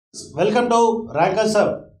Welcome to Rankers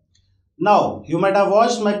Hub. Now, you might have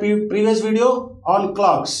watched my previous video on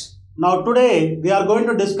clocks. Now, today we are going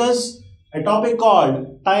to discuss a topic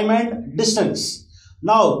called time and distance.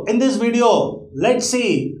 Now, in this video, let's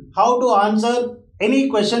see how to answer any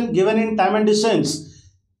question given in time and distance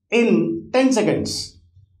in 10 seconds.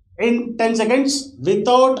 In 10 seconds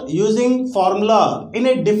without using formula in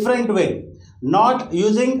a different way. Not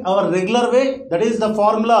using our regular way, that is the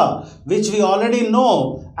formula which we already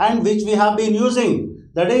know and which we have been using,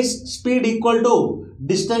 that is speed equal to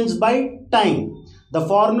distance by time. The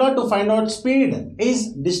formula to find out speed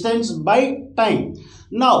is distance by time.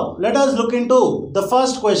 Now let us look into the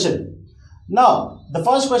first question. Now the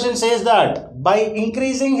first question says that by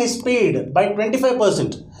increasing his speed by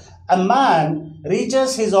 25%, a man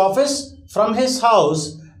reaches his office from his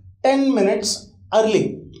house 10 minutes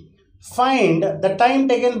early. Find the time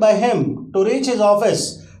taken by him to reach his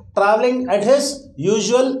office traveling at his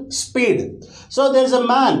usual speed. So there is a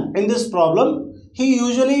man in this problem. He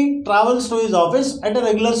usually travels to his office at a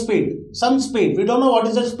regular speed, some speed. We don't know what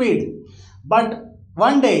is the speed. But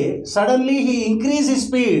one day suddenly he increased his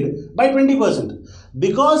speed by 20%.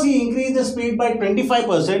 Because he increased the speed by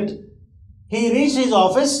 25%, he reached his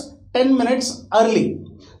office 10 minutes early.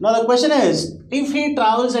 Now the question is, if he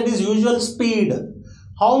travels at his usual speed,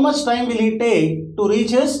 how much time will he take to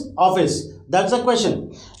reach his office? That's the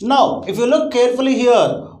question. Now, if you look carefully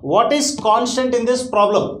here, what is constant in this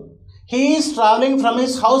problem? He is traveling from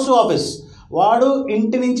his house to office. Vaadu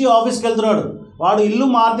inti nunchi office ki veltunadu. Vaadu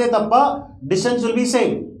illu maarte tappa distance will be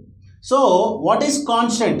same. So, what is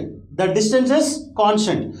constant? The distance is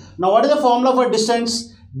constant. Now, what is the formula for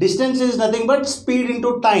distance? Distance is nothing but speed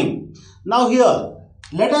into time. Now, here,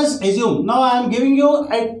 let us assume, now I am giving you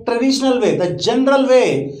a traditional way, the general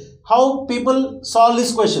way how people solve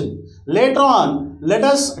this question. Later on, let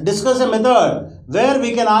us discuss a method where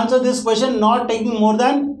we can answer this question not taking more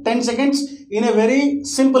than 10 seconds in a very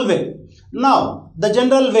simple way. Now, the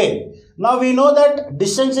general way. Now we know that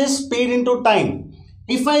distance is speed into time.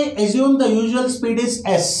 If I assume the usual speed is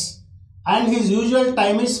s and his usual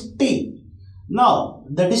time is t. Now,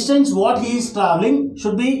 the distance what he is traveling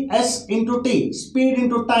should be s into t. Speed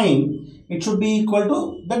into time, it should be equal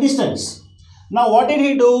to the distance. Now, what did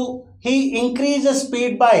he do? He increased the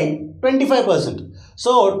speed by 25%.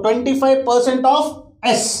 So, 25% of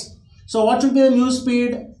s. So, what should be the new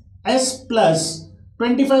speed? S plus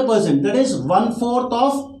 25%. That is 1/4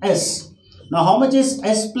 of s. Now, how much is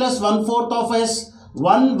s plus 1/4 of s?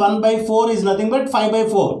 1 by 4 is nothing but 5 by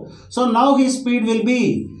 4. So, now his speed will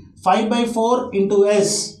be 5 by 4 into s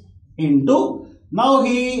into, now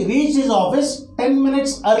he reached his office 10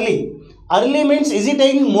 minutes early. Early means, is he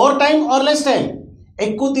taking more time or less time?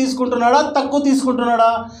 Ekku తీసుకుంటున్నాడా తక్కువ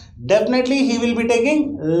తీసుకుంటున్నాడా? Definitely he will be taking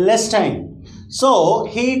less time. So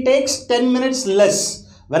he takes 10 minutes less.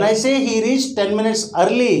 When I say he reached 10 minutes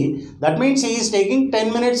early, that means he is taking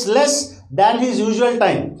 10 minutes less than his usual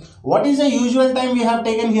time. What is the usual time we have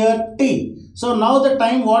taken here? T. So now the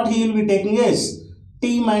time what he will be taking is t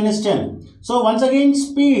minus 10. So once again,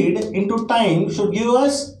 speed into time should give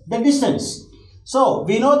us the distance. So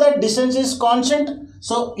we know that distance is constant.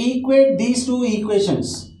 So equate these two equations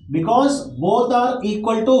because both are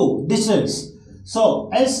equal to distance. So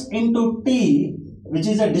s into t, which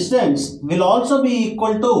is a distance, will also be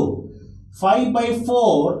equal to 5 by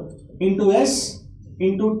 4 into s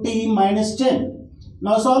into t minus 10.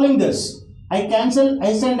 Now solving this, I cancel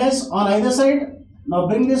s and s on either side. Now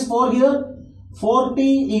bring this 4 here. 4t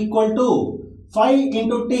equal to 5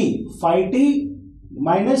 into t, 5t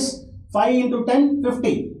minus 5 into 10,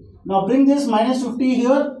 50. Now bring this minus 50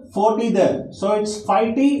 here, 4t there. So it's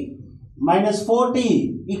 5t minus 4t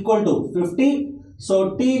equal to 50. So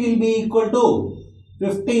t will be equal to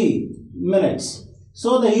 50 minutes. So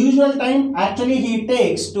the usual time actually he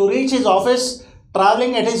takes to reach his office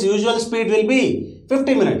traveling at his usual speed will be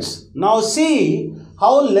 50 minutes. Now see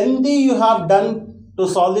how lengthy you have done to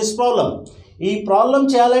solve this problem. ఈ problem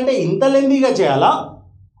చేయాలంటే ఇంత లెందీగా చేయాలా?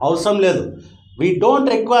 అవసరం లేదు. We don't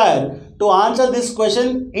require to answer this question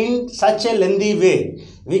in such a lengthy way.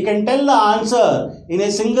 We can tell the answer in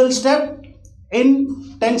a single step in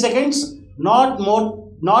 10 seconds,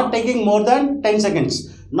 not taking more than 10 seconds.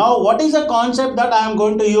 Now, what is the concept that I am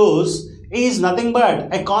going to use is nothing but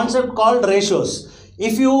a concept called ratios.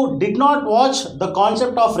 If you did not watch the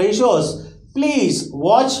concept of ratios, please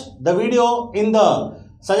watch the video in the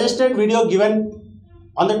suggested video given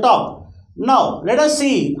on the top. Now, let us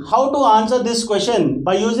see how to answer this question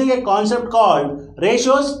by using a concept called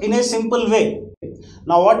ratios in a simple way.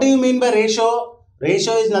 Now, what do you mean by ratio?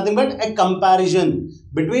 Ratio is nothing but a comparison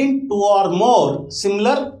between two or more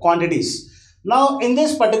similar quantities. Now in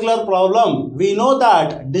this particular problem, we know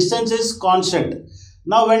that distance is constant.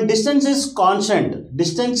 Now when distance is constant,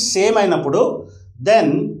 distance same ainapudu,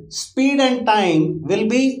 then speed and time will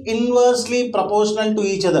be inversely proportional to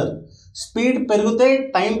each other. Speed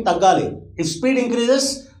perugute, time taggali. If speed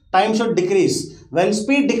increases, time should decrease. When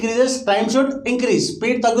speed decreases, time should increase.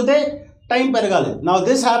 Speed tagute, time pergali. Now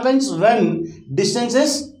this happens when distance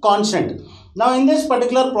is constant. Now in this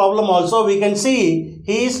particular problem also we can see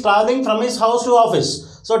he is traveling from his house to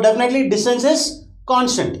office. So definitely distance is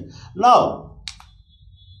constant. Now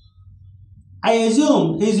I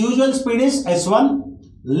assume his usual speed is S1.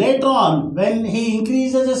 Later on when he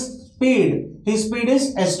increases his speed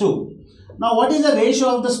is S2. Now what is the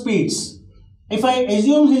ratio of the speeds? If I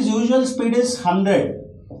assume his usual speed is 100,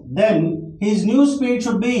 then his new speed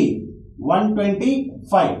should be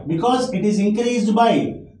 125 because it is increased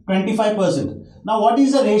by 25%. Now what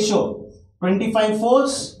is the ratio? 25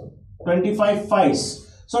 fours, 25 fives.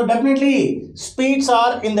 So definitely speeds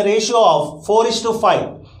are in the ratio of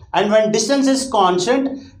 4:5. And when distance is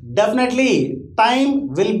constant, definitely time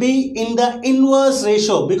will be in the inverse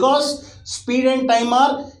ratio because speed and time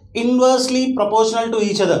are inversely proportional to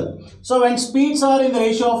each other. So when speeds are in the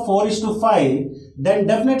ratio of 4:5, then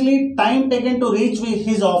definitely time taken to reach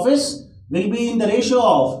his office will be in the ratio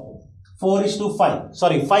of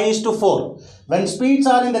 5:4. When speeds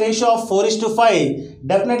are in the ratio of 4:5,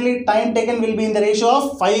 definitely time taken will be in the ratio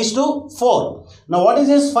of 5:4. Now what is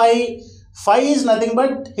this 5? 5 is nothing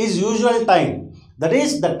but his usual time. That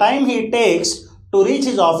is the time he takes to reach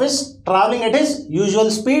his office traveling at his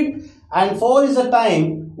usual speed, and 4 is the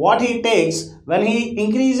time what he takes when he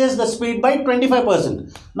increases the speed by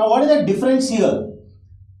 25%. Now what is the difference here?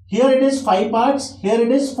 Here it is 5 parts, here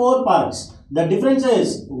it is 4 parts. The difference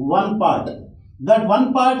is 1 part. That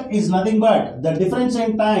 1 part is nothing but the difference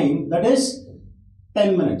in time, that is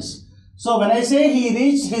 10 minutes. So when I say he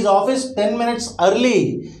reached his office 10 minutes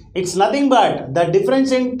early, it's nothing but the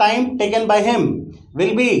difference in time taken by him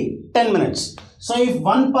will be 10 minutes. So if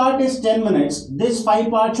 1 part is 10 minutes, this 5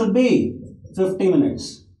 part should be 50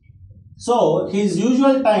 minutes. So his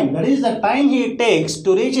usual time, that is the time he takes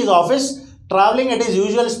to reach his office traveling at his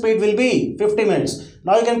usual speed, will be 50 minutes.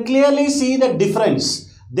 Now you can clearly see the difference.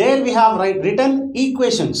 There we have written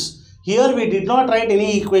equations. Here we did not write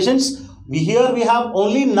any equations. Here we have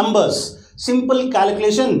only numbers. Simple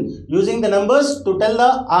calculation using the numbers to tell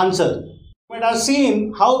the answer. You might have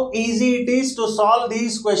seen how easy it is to solve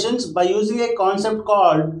these questions by using a concept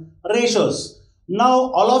called ratios.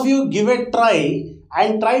 Now all of you give a try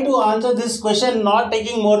and try to answer this question not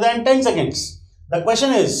taking more than 10 seconds. The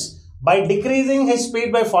question is, by decreasing his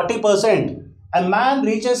speed by 40%, a man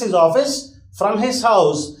reaches his office from his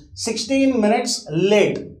house 16 minutes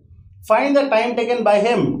late. Find the time taken by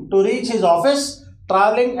him to reach his office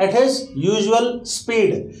traveling at his usual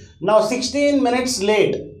speed. Now 16 minutes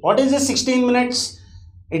late. What is this 16 minutes?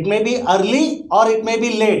 It may be early or it may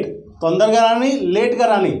be late. Tondarga rani, late ga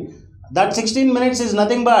rani. That 16 minutes is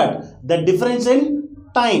nothing but the difference in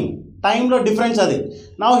time. Time lo difference adi.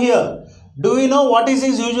 Now here, do we know what is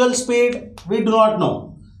his usual speed? We do not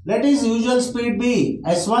know. Let his usual speed be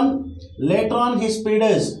S1. Later on his speed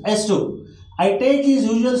is S2. I take his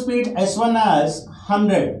usual speed S1 as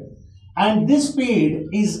 100. And this speed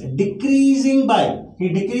is decreasing by,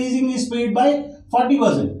 decreasing his speed by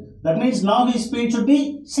 40%. That means now his speed should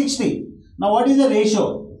be 60. Now what is the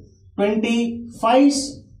ratio?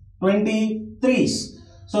 25s, 23s.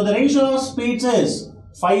 So the ratio of speeds is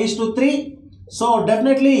 5:3. So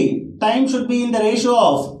definitely time should be in the ratio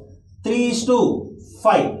of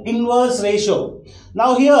 3:5. Inverse ratio.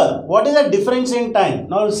 Now here, what is the difference in time?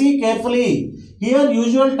 Now see carefully. Here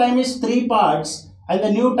usual time is 3 parts. And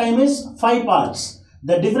the new time is 5 parts.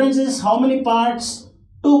 The difference is how many parts?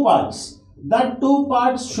 2 parts. That 2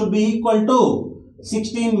 parts should be equal to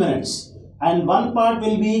 16 minutes. And 1 part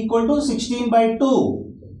will be equal to 16 by 2.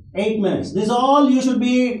 8 minutes. This is all you should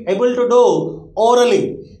be able to do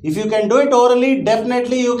orally. If you can do it orally,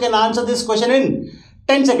 definitely you can answer this question in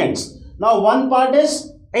 10 seconds. Now 1 part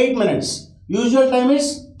is 8 minutes. Usual time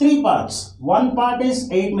is 3 parts. 1 part is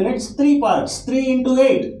 8 minutes. 3 parts. 3 into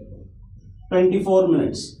 8. 24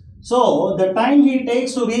 minutes. So the time he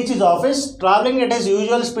takes to reach his office traveling at his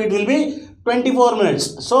usual speed will be 24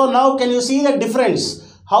 minutes. So now can you see the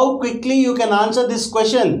difference? How quickly you can answer this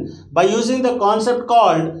question by using the concept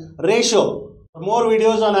called ratio. For more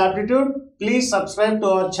videos on aptitude, please subscribe to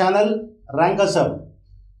our channel Rank Us Up.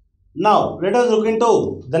 Now let us look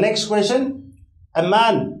into the next question. A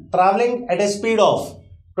man traveling at a speed of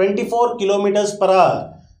 24 kilometers per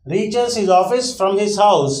hour reaches his office from his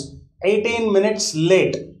house 18 minutes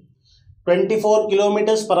late. 24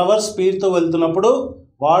 kilometres per hour స్పీడ్తో వెళ్తున్నప్పుడు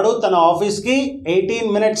వాడు తన ఆఫీస్కి 18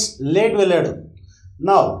 minutes late వెళ్ళాడు.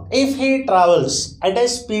 Now, if he travels at a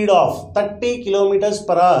speed of 30 kilometers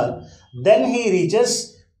per hour, then he reaches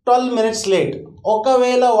 12 minutes late.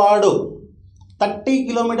 ఒకవేళ వాడు 30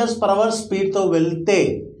 kilometers per hour స్పీడ్తో వెళ్తే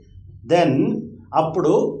then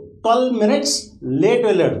అప్పుడు 12 minutes late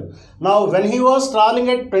వెళ్ళాడు. Now, when he was traveling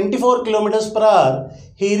at 24 kilometers per hour,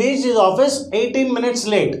 he reached his office 18 minutes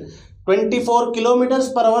late. 24 kilometers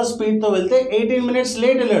per hour స్పీడ్తో వెళ్తే 18 minutes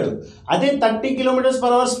late వెళ్ళాడు. అదే 30 kilometers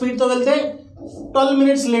per hour స్పీడ్తో వెళ్తే 12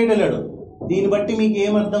 minutes late వెళ్ళాడు. దీన్ని బట్టి మీకు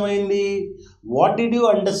ఏమర్థమైంది? What did you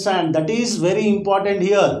understand? That is very important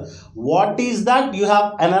here. What is that you have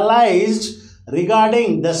analyzed regarding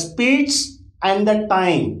the speeds and the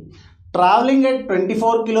time? Traveling at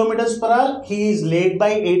 24 kilometers per hour, he is late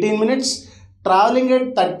by 18 minutes. Traveling at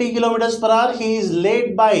 30 kilometers per hour, he is late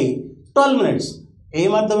by 12 minutes.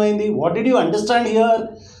 ఏమర్థమైంది? What did you understand here?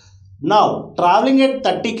 Now, traveling at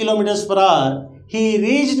 30 kilometers per hour, he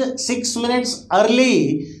reached 6 minutes early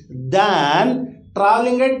than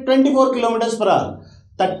traveling at 24 kilometers per hour.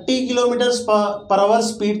 30 kilometers per hour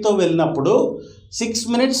స్పీడ్తో వెళ్ళినప్పుడు 6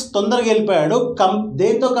 minutes తొందరగా వెళ్ళిపోయాడు.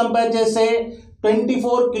 దేంతో compare చేస్తే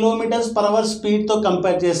 24 kilometers per hour స్పీడ్తో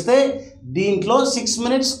compare చేస్తే దీంట్లో 6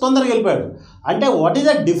 minutes తొందరగా వెళ్ళిపోయాడు. అంటే what is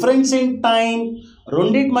the difference in time?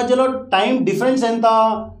 రెండింటి మధ్యలో టైం డిఫరెన్స్ ఎంత?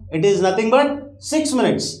 It is nothing but 6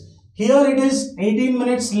 minutes. Here it is 18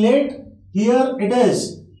 minutes late. Here it is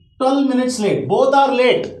 12 minutes late. Both are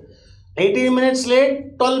late. 18 minutes late,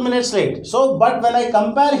 12 minutes late. So, but when I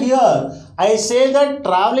compare here, I say that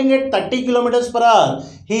traveling at 30 kilometers per hour,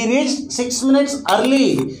 he reached 6 minutes early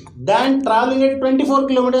than traveling at 24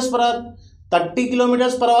 kilometers per hour. 30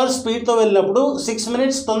 kilometers per hour స్పీడ్తో వెళ్ళినప్పుడు 6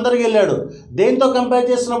 minutes తొందరగా వెళ్ళాడు. దేంతో compare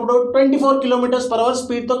చేసినప్పుడు 24 kilometers per hour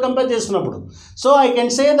స్పీడ్తో compare చేసినప్పుడు. So, I can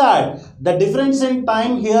say that the difference in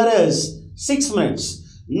time here is 6 minutes.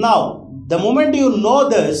 Now, the moment you know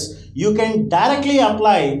this, you can directly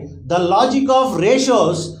apply the logic of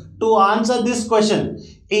ratios to answer this question.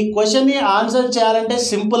 ఈ క్వశ్చన్ని answer చేయాలంటే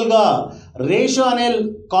సింపుల్గా ratio అనే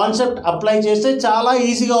concept apply చేస్తే చాలా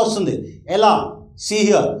ఈజీగా వస్తుంది. ఎలా? See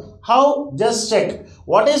here. How? Just check.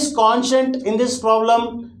 What is constant in this problem?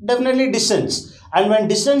 Definitely distance. And when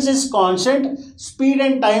distance is constant, speed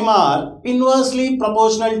and time are inversely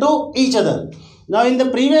proportional to each other. Now, in the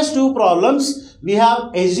previous two problems, we have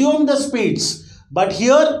assumed the speeds. But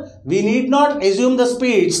here, we need not assume the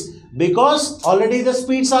speeds because already the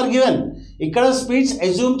speeds are given. ఇక్కడ speeds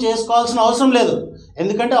assume చేసుకోవాల్సిన అవసరం లేదు,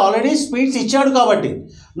 ఎందుకంటే already speeds ఇచ్చాడు కాబట్టి.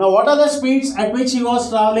 Now, what are the speeds at which he was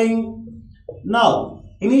traveling? Now,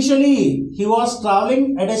 initially, he was traveling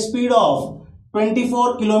at a speed of 24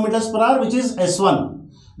 kilometers per hour, which is S1.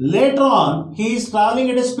 Later on, he is traveling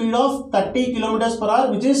at a speed of 30 kilometers per hour,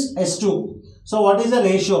 which is S2. So, what is the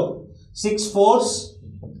ratio? 6 4s,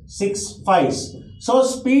 6 5s. So,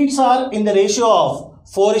 speeds are in the ratio of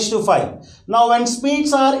 4:5. Now, when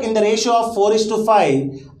speeds are in the ratio of 4:5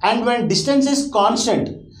 and when distance is constant,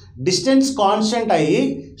 distance constant అయ్యి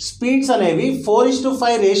speeds అనేవి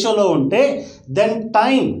 4:5 రేషియోలో ఉంటే then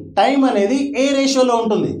time అనేది ఏ రేషియోలో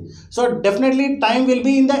ఉంటుంది? So definitely time will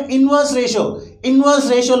be in the inverse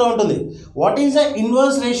రేషియోలో ఉంటుంది. What is the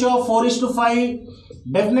inverse ratio of 4:5?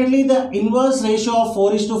 Definitely the inverse ratio of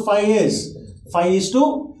 4:5 is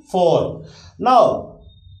 5:4. Now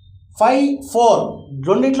 5 4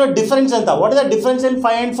 రెండిట్లో డిఫరెన్స్ ఎంత? What is the difference in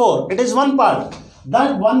 5 and 4? It is 1 part.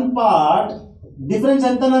 That 1 part difference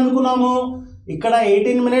ఎంత అని అనుకున్నాము? ఇక్కడ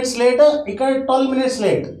 18 minutes late, ఇక్కడ 12 minutes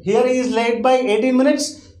late. Here is late by 18 minutes,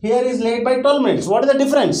 here is late by 12 minutes. What is the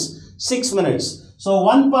difference? 6 minutes. So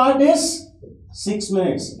 1 part is 6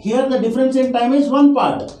 minutes. Here the difference in time is 1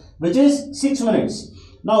 part, which is 6 minutes.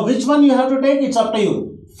 Now which one you have to take? It's up to you.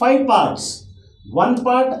 5 parts. 1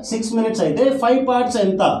 part 6 minutes అయితే 5 parts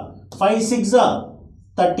ఎంత? 5 6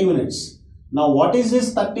 30 minutes. Now what is this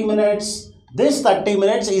 30 minutes? This 30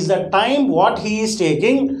 minutes is the time what he is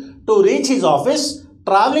taking to reach his office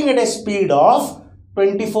traveling at a speed of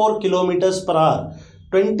 24 kilometers per hour.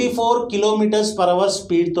 24 kilometers per hour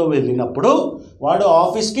స్పీడ్తో వెళ్ళినప్పుడు వాడు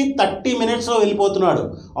ఆఫీస్కి 30 minutesలో వెళ్ళిపోతున్నాడు.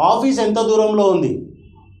 Office ఎంత దూరంలో ఉంది?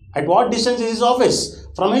 At what distance is his office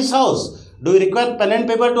from his house? Do you require pen and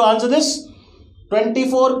paper to answer this?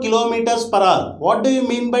 24 kilometers per hour. What do you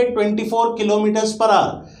mean by 24 kilometers per hour?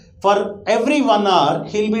 For every 1 hour,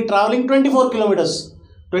 he will be traveling 24 kilometers.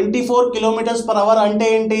 24 kilometers per hour అంటే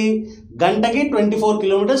ఏంటి? గంటకి 24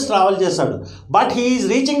 kilometers travel చేస్తాడు. But he is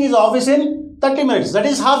reaching his office in 30 minutes. That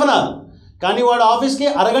is half an hour. కానీ వాడు ఆఫీస్కి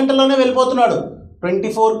అరగంటలోనే వెళ్ళిపోతున్నాడు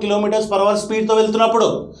 24 kilometers per hour స్పీడ్తో వెళ్తున్నప్పుడు.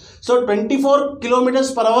 సో 24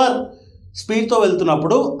 kilometers per hour స్పీడ్తో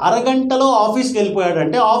వెళ్తున్నప్పుడు అరగంటలో ఆఫీస్కి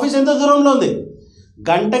వెళ్ళిపోయాడంటే ఆఫీస్ ఎంత దూరంలో ఉంది?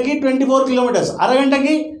 గంటకి 24 కిలోమీటర్స్,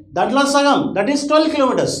 అరగంటకి దాంట్లో సగం, that is 12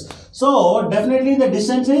 kilometres. So definitely the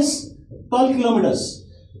distance is 12 kilometres.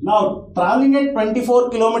 Now traveling at 24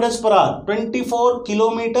 kilometers per hour, 24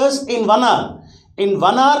 kilometers in 1 hour. In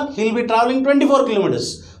 1 hour, he will be traveling 24 kilometers.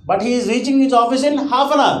 But he is reaching his office in half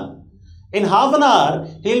an hour. In half an hour,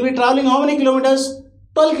 he will be traveling how many kilometers?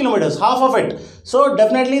 12 kilometers, half of it. So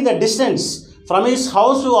definitely the distance from his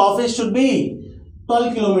house to office should be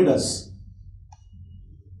 12 kilometers.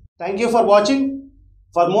 Thank you for watching.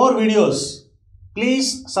 For more videos, please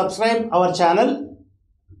subscribe our channel.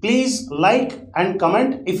 Please like and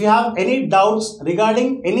comment. If you have any doubts regarding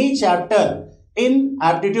any chapter in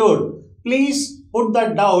aptitude, please put the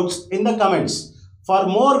doubts in the comments. For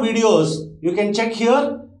more videos, you can check here,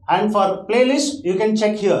 and for playlist, you can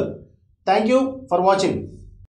check here. Thank you for watching.